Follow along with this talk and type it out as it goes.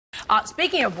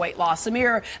Speaking of weight loss,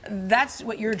 Samir, that's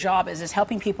what your job is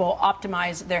helping people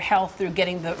optimize their health through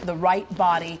getting the right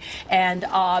body. And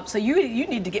so you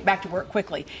need to get back to work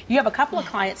quickly. You have a couple of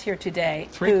clients here today.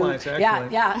 Three clients,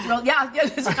 actually.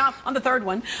 Yeah, on the third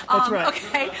one. That's right.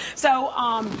 Okay, so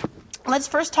let's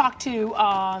first talk to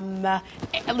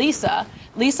Lisa.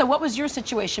 Lisa, what was your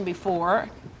situation before?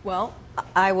 Well,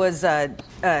 I was a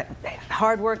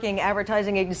hardworking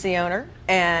advertising agency owner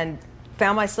and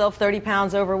found myself 30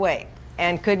 pounds overweight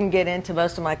and couldn't get into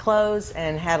most of my clothes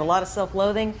and had a lot of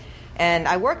self-loathing. And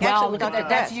I work actually with Dr.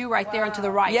 That's you right there and to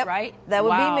the right, yep, right? That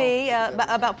would be me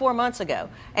about 4 months ago.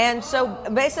 And so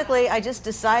basically I just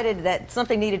decided that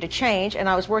something needed to change, and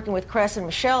I was working with Cress and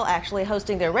Michelle actually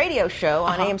hosting their radio show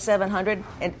on AM 700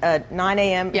 at 9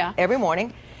 a.m. every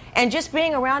morning. And just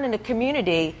being around in a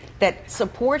community that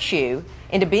supports you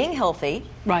into being healthy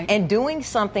and doing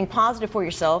something positive for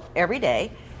yourself every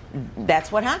day,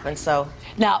 that's what happens. So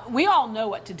now we all know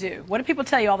what to do. What do people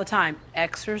tell you all the time?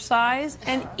 Exercise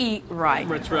and eat right.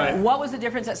 That's right. What was the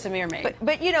difference that Samir made?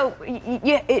 But you know,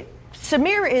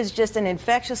 Samir is just an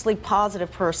infectiously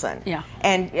positive person. Yeah.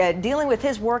 And dealing with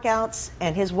his workouts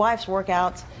and his wife's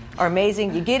workouts are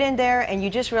amazing. You get in there and you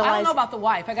just realize. I don't know about the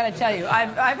wife. I got to tell you,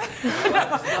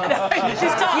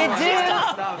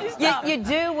 You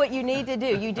do what you need to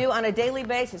do. You do on a daily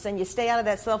basis, and you stay out of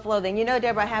that self-loathing. You know,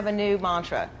 Deborah, I have a new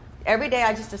mantra. Every day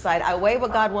I just decide I weigh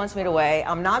what God wants me to weigh.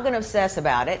 I'm not going to obsess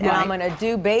about it, and I'm going to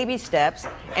do baby steps.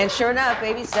 And sure enough,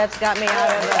 baby steps got me out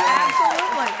of it.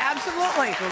 Absolutely.